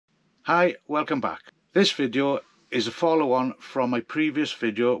Hi, welcome back. This video is a follow-on from my previous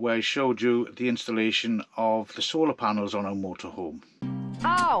video where I showed you the installation of the solar panels on our motorhome.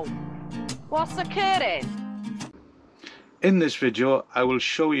 Oh, what's occurring? In this video I will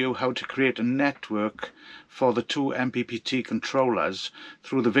show you how to create a network for the two MPPT controllers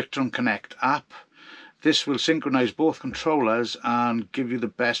through the Victron Connect app. This will synchronize both controllers and give you the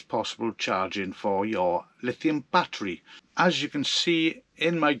best possible charging for your lithium battery. As you can see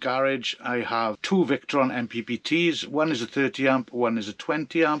in my garage, I have two Victron MPPTs. One is a 30 amp, one is a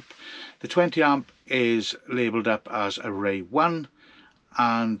 20 amp. The 20 amp is labelled up as array 1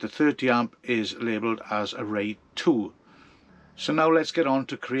 and the 30 amp is labelled as array 2. So now let's get on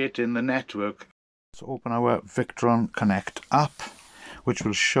to creating the network. Let's open our Victron Connect app, which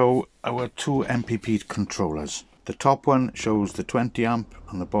will show our two MPPT controllers. The top one shows the 20 amp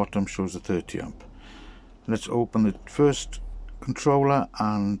and the bottom shows the 30 amp. Let's open the first controller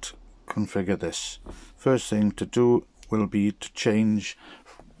and configure this. First thing to do will be to change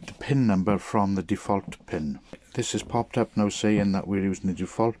the pin number from the default pin. This is popped up now saying that we're using the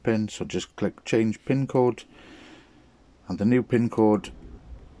default pin, so just click change pin code and the new pin code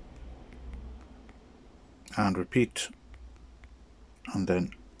and repeat and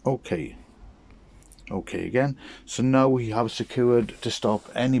then OK again. So now we have secured to stop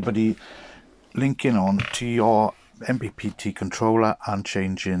anybody linking on to your MPPT controller and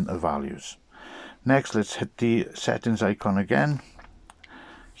changing the values. Next, let's hit the settings icon again.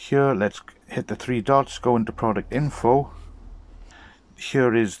 Here let's hit the three dots, go into product info.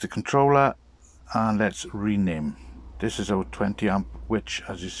 Here is the controller and let's rename. This is our 20 amp, which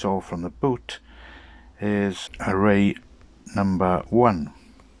as you saw from the boot is array number 1.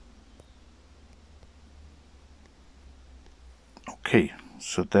 Okay,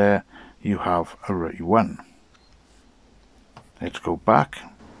 so there you have array 1. Let's go back.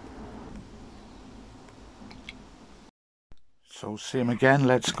 So same again,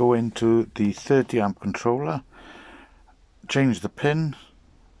 let's go into the 30 amp controller, change the pin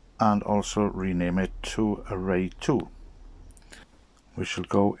and also rename it to array 2. We shall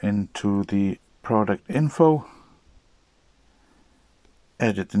go into the product info,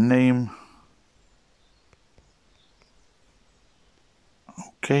 edit the name.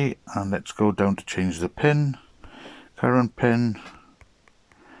 Okay, and let's go down to change the pin. Current pin,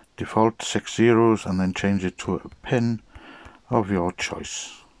 default 6 zeros, and then change it to a pin of your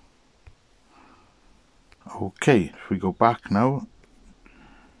choice. Okay, if we go back now,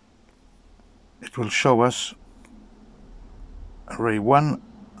 it will show us array 1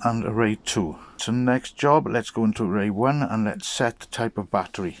 and array 2. So next job, let's go into array 1 and let's set the type of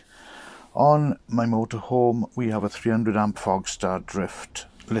battery. On my motorhome we have a 300 amp Fogstar Drift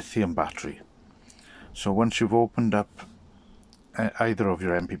Lithium Battery. So once you've opened up either of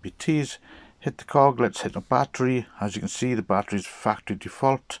your MPPTs, hit the cog, let's hit a battery. As you can see, the battery is factory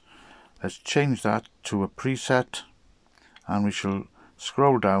default. Let's change that to a preset and we shall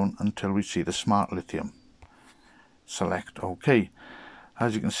scroll down until we see the Smart Lithium. Select OK.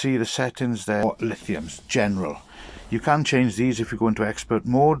 As you can see, the settings there are lithiums general. You can change these if you go into expert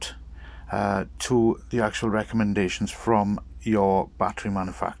mode to the actual recommendations from your battery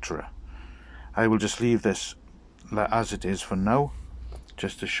manufacturer. I will just leave this as it is for now,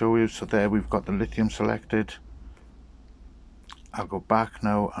 just to show you. So there we've got the lithium selected. I'll go back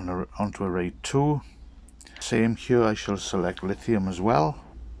now and onto array 2. Same here, I shall select lithium as well.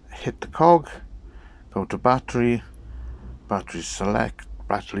 Hit the cog, go to battery, battery select,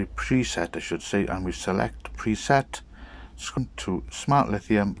 battery preset I should say, and we select preset, to Smart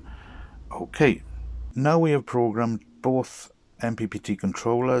Lithium. OK. Now we have programmed both MPPT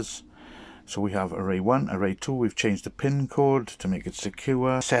controllers. So we have array 1, array 2, we've changed the pin code to make it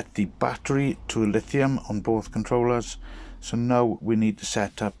secure, set the battery to lithium on both controllers. So now we need to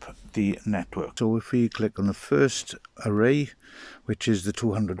set up the network. So if we click on the first array, which is the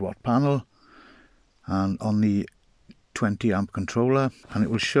 200 watt panel, and on the 20 amp controller, and it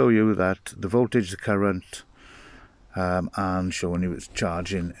will show you that the voltage, the current, and showing you it's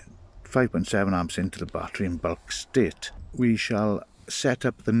charging 5.7 amps into the battery in bulk state. We shall set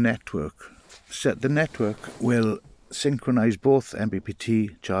up the network. The network will synchronize both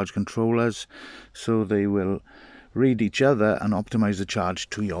MPPT charge controllers so they will read each other and optimize the charge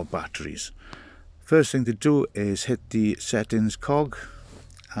to your batteries. First thing to do is hit the settings cog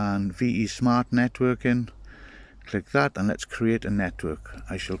and VE Smart Networking. Click that and let's create a network.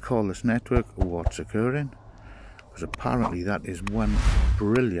 I shall call this network What's Occurring, because apparently that is one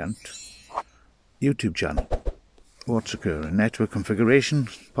brilliant YouTube channel. What's Occurring. Network configuration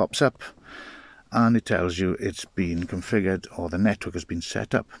pops up and it tells you it's been configured or the network has been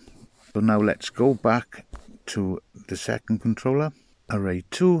set up. So now let's go back to the second controller, array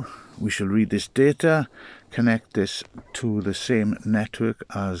 2. We shall read this data, connect this to the same network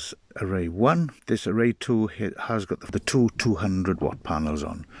as array 1. This array 2 has got the two 200 watt panels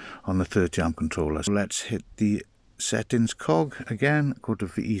on the 30 amp controller. So let's hit the settings cog again, go to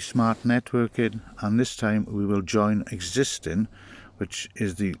VE Smart Networking, and this time we will join existing, which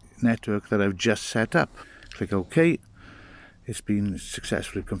is the network that I've just set up. Click OK. It's been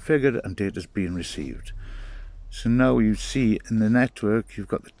successfully configured and data is being received. So now you see in the network you've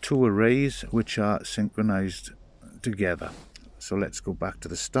got the two arrays which are synchronized together. So let's go back to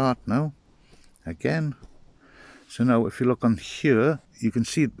the start now again. So now if you look on here, you can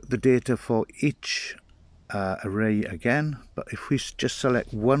see the data for each array again, but if we just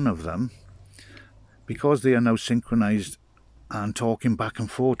select one of them, because they are now synchronized and talking back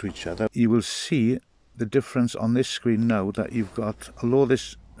and forth to each other, you will see the difference on this screen now that you've got, although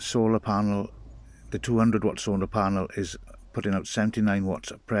this solar panel, the 200 watt solar panel, is putting out 79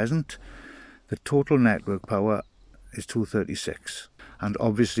 watts at present, the total network power is 236, and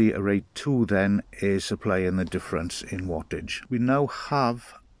obviously array 2 then is supplying the difference in wattage. We now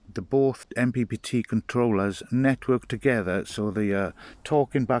have the both MPPT controllers networked together, so they are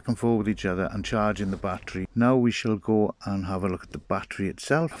talking back and forth with each other and charging the battery. Now we shall go and have a look at the battery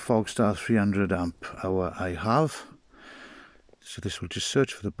itself. Fogstar 300 amp hour I have. So this will just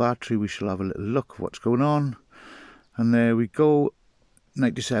search for the battery. We shall have a little look at what's going on, and there we go,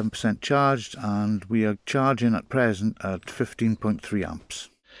 97% charged, and we are charging at present at 15.3 amps.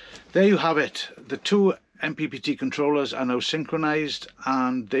 There you have it. The two MPPT controllers are now synchronized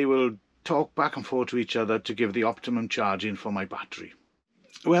and they will talk back and forth to each other to give the optimum charging for my battery.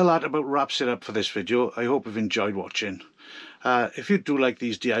 Well, that about wraps it up for this video. I hope you've enjoyed watching. If you do like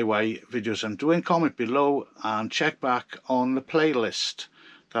these DIY videos I'm doing, comment below and check back on the playlist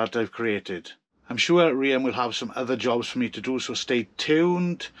that I've created. I'm sure Rian will have some other jobs for me to do, so stay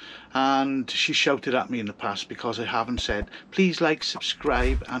tuned. And she shouted at me in the past because I haven't said please like,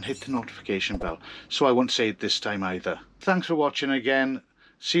 subscribe and hit the notification bell, so I won't say it this time either. Thanks for watching again.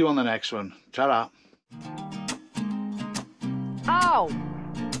 See you on the next one. Ta-ra. Oh,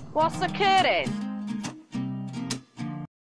 what's occurring?